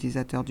mécanismes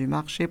utilisateurs du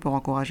marché pour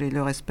encourager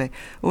le respect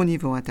au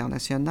niveau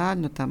international,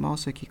 notamment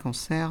ce qui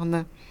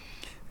concerne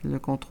le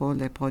contrôle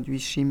des produits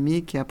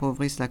chimiques qui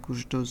appauvrissent la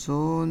couche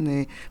d'ozone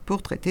et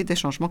pour traiter des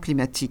changements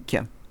climatiques.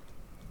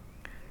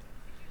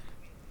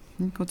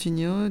 Il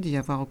continue d'y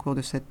avoir au cours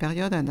de cette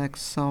période un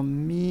accent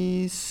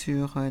mis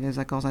sur les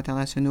accords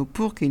internationaux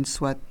pour qu'ils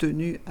soient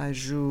tenus à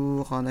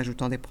jour en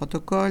ajoutant des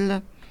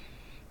protocoles,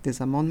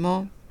 des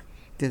amendements,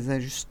 des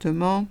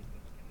ajustements,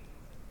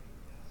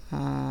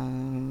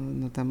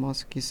 notamment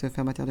ce qui se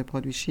fait en matière de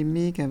produits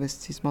chimiques,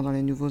 investissement dans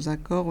les nouveaux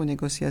accords ou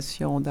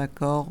négociation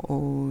d'accords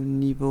au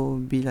niveau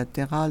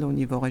bilatéral, au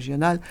niveau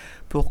régional,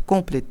 pour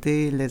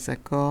compléter les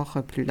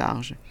accords plus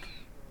larges.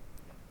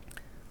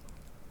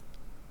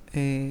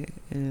 Et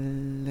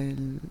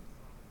il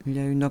y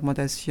a une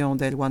augmentation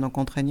des lois non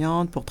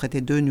contraignantes pour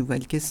traiter de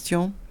nouvelles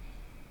questions.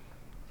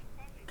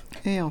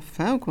 Et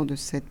enfin, au cours de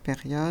cette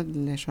période,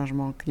 les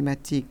changements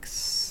climatiques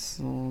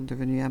sont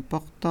devenus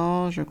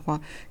importants. Je crois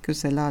que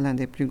c'est là l'un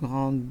des plus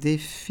grands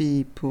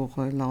défis pour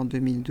l'an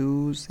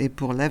 2012 et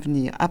pour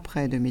l'avenir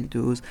après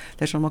 2012.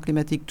 Les changements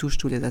climatiques touchent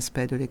tous les aspects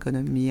de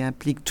l'économie,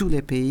 impliquent tous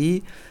les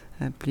pays,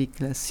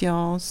 impliquent la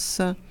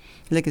science,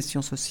 les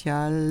questions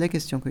sociales, les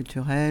questions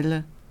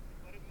culturelles.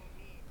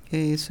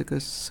 Et ce que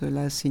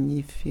cela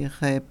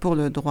signifierait pour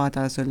le droit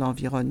international de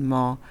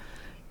l'environnement,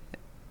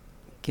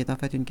 qui est en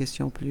fait une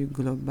question plus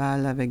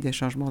globale avec des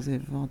changements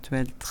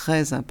éventuels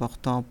très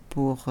importants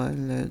pour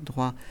le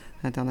droit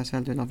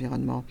international de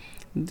l'environnement.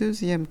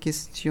 Deuxième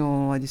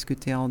question à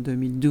discuter en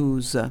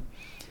 2012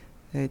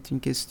 est une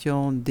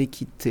question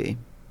d'équité.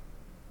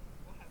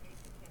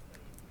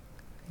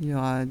 Il y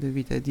aura de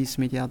 8 à 10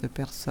 milliards de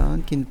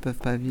personnes qui ne peuvent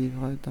pas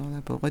vivre dans la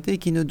pauvreté et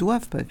qui ne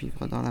doivent pas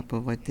vivre dans la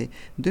pauvreté.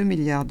 2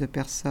 milliards de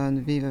personnes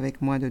vivent avec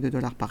moins de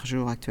 $2 par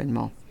jour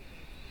actuellement.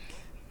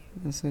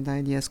 Cela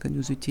est lié à ce que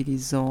nous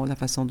utilisons, la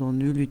façon dont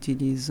nous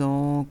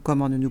l'utilisons,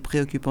 comment nous nous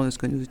préoccupons de ce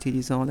que nous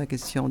utilisons, la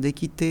question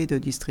d'équité, de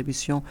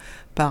distribution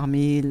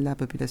parmi la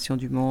population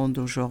du monde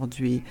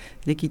aujourd'hui.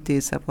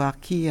 L'équité, savoir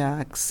qui a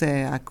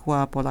accès à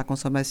quoi pour la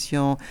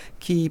consommation,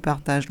 qui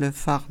partage le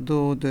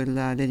fardeau de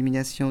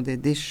l'élimination des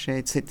déchets,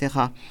 etc.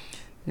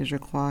 Et je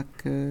crois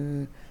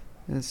que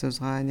ce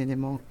sera un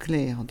élément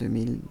clé en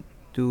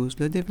 2012.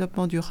 Le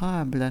développement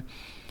durable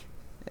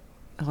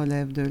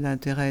relève de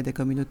l'intérêt des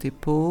communautés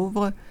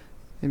pauvres,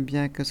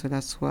 bien que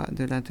cela soit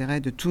de l'intérêt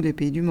de tous les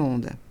pays du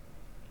monde.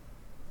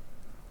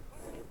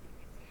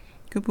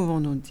 Que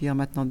pouvons-nous dire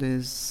maintenant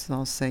des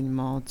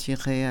enseignements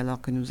tirés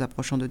alors que nous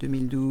approchons de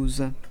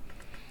 2012?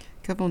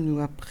 Qu'avons-nous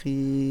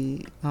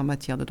appris en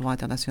matière de droit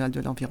international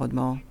de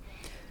l'environnement?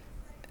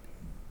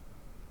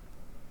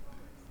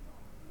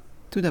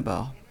 Tout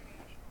d'abord,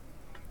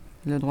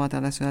 le droit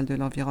international de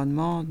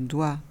l'environnement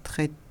doit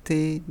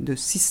traiter de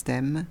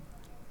systèmes.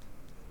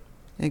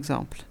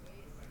 Exemple,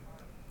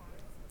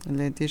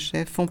 les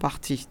déchets font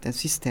partie d'un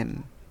système.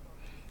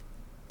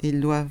 Ils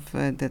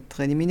doivent être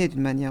éliminés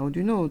d'une manière ou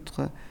d'une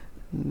autre.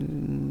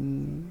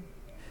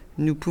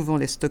 Nous pouvons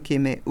les stocker,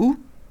 mais où?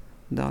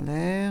 Dans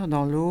l'air,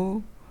 dans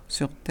l'eau,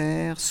 sur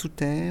terre, sous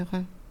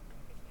terre.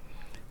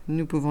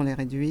 Nous pouvons les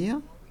réduire,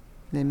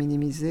 les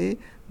minimiser.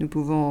 Nous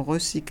pouvons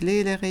recycler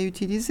et les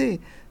réutiliser.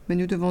 Mais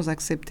nous devons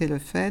accepter le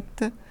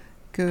fait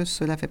que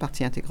cela fait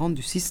partie intégrante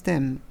du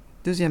système.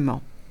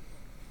 Deuxièmement,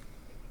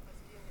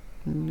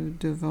 nous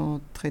devons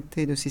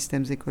traiter de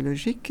systèmes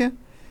écologiques,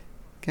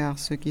 car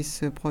ce qui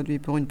se produit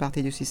pour une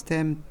partie du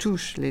système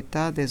touche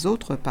l'état des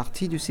autres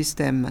parties du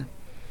système.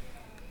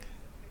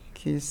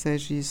 Qu'il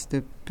s'agisse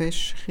de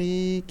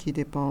pêcheries qui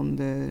dépendent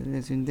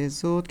les unes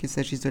des autres, qu'il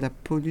s'agisse de la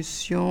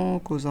pollution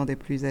causant des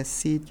pluies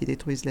acides qui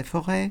détruisent les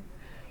forêts,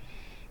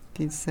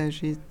 qu'il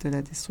s'agisse de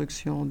la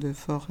destruction de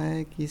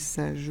forêts qui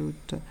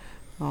s'ajoute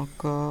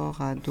encore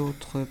à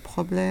d'autres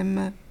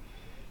problèmes,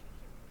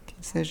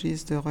 qu'il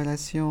s'agisse de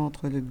relations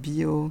entre le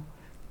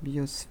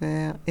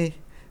biosphère et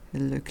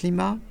le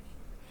climat.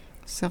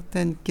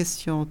 Certaines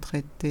questions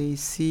traitées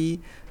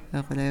ici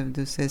relèvent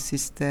de ces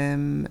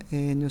systèmes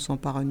et ne sont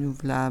pas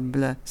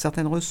renouvelables.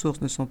 Certaines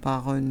ressources ne sont pas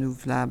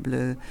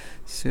renouvelables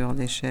sur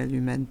l'échelle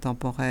humaine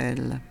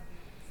temporelle.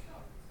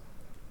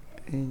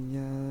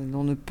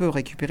 On ne peut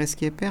récupérer ce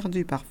qui est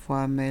perdu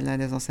parfois, mais l'un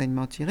des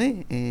enseignements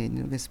tirés, et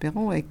nous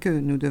l'espérons, est que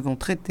nous devons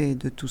traiter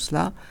de tout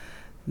cela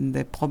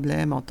des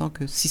problèmes en tant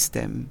que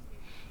système.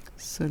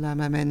 Cela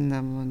m'amène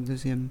à mon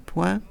deuxième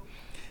point.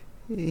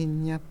 Il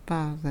n'y a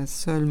pas un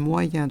seul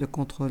moyen de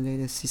contrôler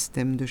les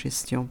systèmes de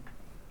gestion.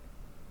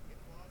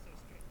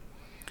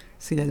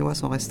 Si les lois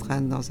sont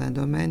restreintes dans un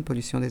domaine,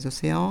 pollution des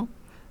océans,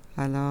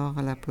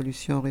 alors la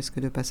pollution risque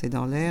de passer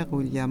dans l'air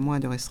où il y a moins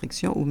de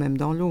restrictions ou même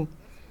dans l'eau.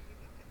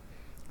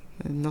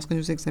 Lorsque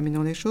nous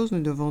examinons les choses,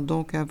 nous devons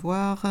donc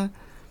avoir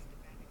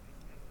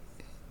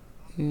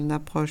une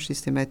approche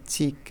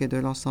systématique de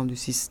l'ensemble du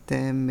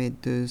système et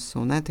de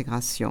son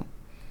intégration.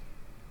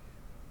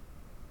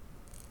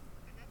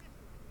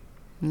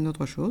 Une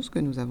autre chose que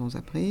nous avons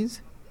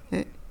apprise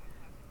est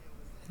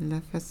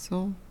la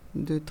façon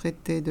de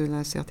traiter de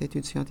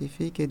l'incertitude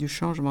scientifique et du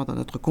changement dans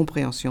notre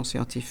compréhension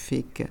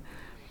scientifique.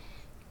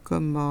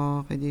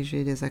 Comment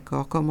rédiger des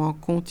accords, comment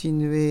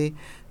continuer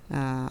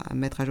à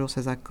mettre à jour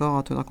ces accords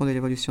en tenant compte de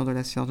l'évolution de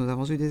la science. Nous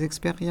avons eu des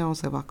expériences,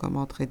 savoir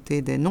comment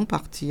traiter des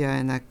non-parties à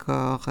un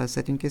accord.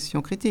 C'est une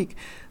question critique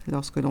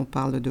lorsque l'on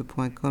parle de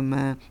points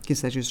communs, qu'il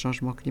s'agisse de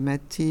changement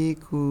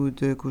climatique ou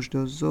de couches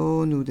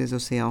d'ozone ou des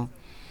océans.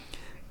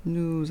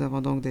 Nous avons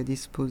donc des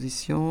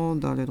dispositions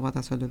dans le droit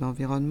international de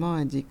l'environnement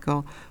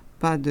indiquant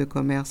pas de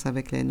commerce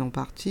avec les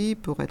non-parties.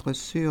 Pour être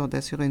sûr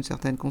d'assurer une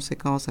certaine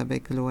conséquence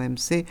avec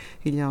l'OMC,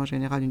 il y a en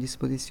général une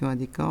disposition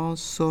indiquant,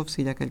 sauf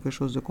s'il y a quelque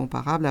chose de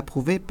comparable,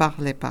 approuvé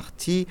par les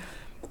parties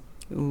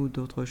ou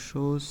d'autres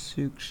choses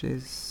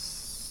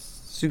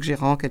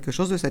suggérant quelque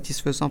chose de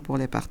satisfaisant pour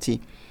les parties.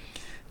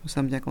 Nous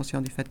sommes bien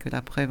conscients du fait que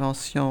la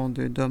prévention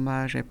de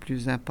dommages est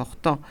plus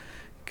importante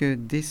que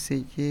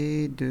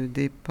d'essayer de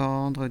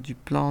dépendre du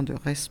plan de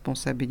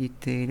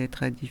responsabilité. Il est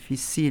très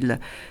difficile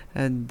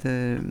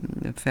de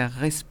faire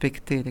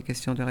respecter les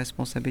questions de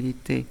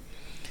responsabilité.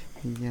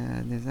 Il y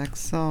a des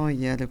accents,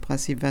 il y a le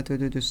principe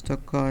 22 de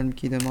Stockholm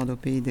qui demande au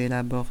pays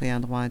d'élaborer un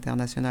droit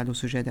international au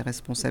sujet des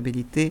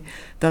responsabilités.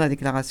 Dans la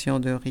déclaration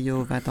de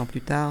Rio 20 ans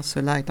plus tard,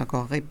 cela est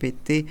encore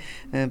répété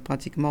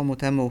pratiquement mot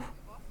à mot.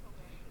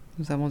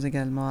 Nous avons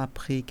également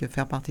appris que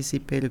faire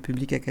participer le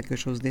public est quelque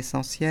chose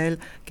d'essentiel,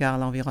 car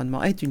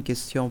l'environnement est une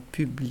question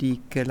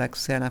publique.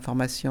 L'accès à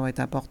l'information est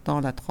important,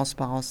 la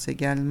transparence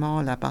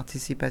également, la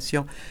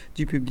participation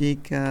du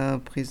public à la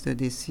prise de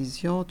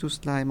décision. Tout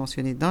cela est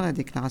mentionné dans la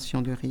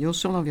déclaration de Rio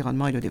sur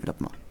l'environnement et le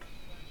développement.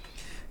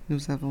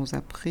 Nous avons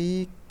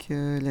appris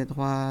que les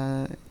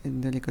droits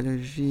de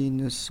l'écologie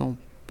ne sont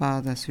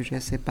pas d'un sujet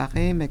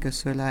séparé, mais que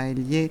cela est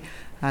lié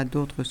à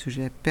d'autres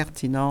sujets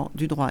pertinents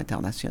du droit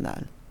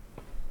international.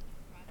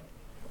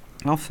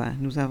 Enfin,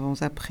 nous avons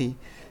appris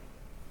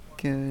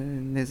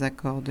que les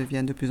accords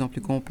deviennent de plus en plus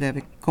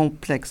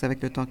complexes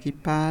avec le temps qui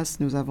passe.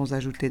 Nous avons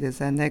ajouté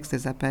des annexes,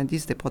 des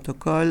appendices, des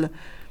protocoles.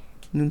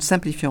 Nous ne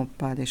simplifions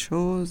pas les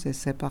choses et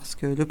c'est parce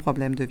que le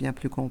problème devient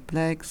plus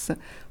complexe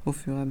au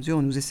fur et à mesure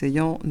où nous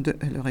essayons de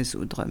le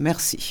résoudre.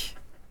 Merci.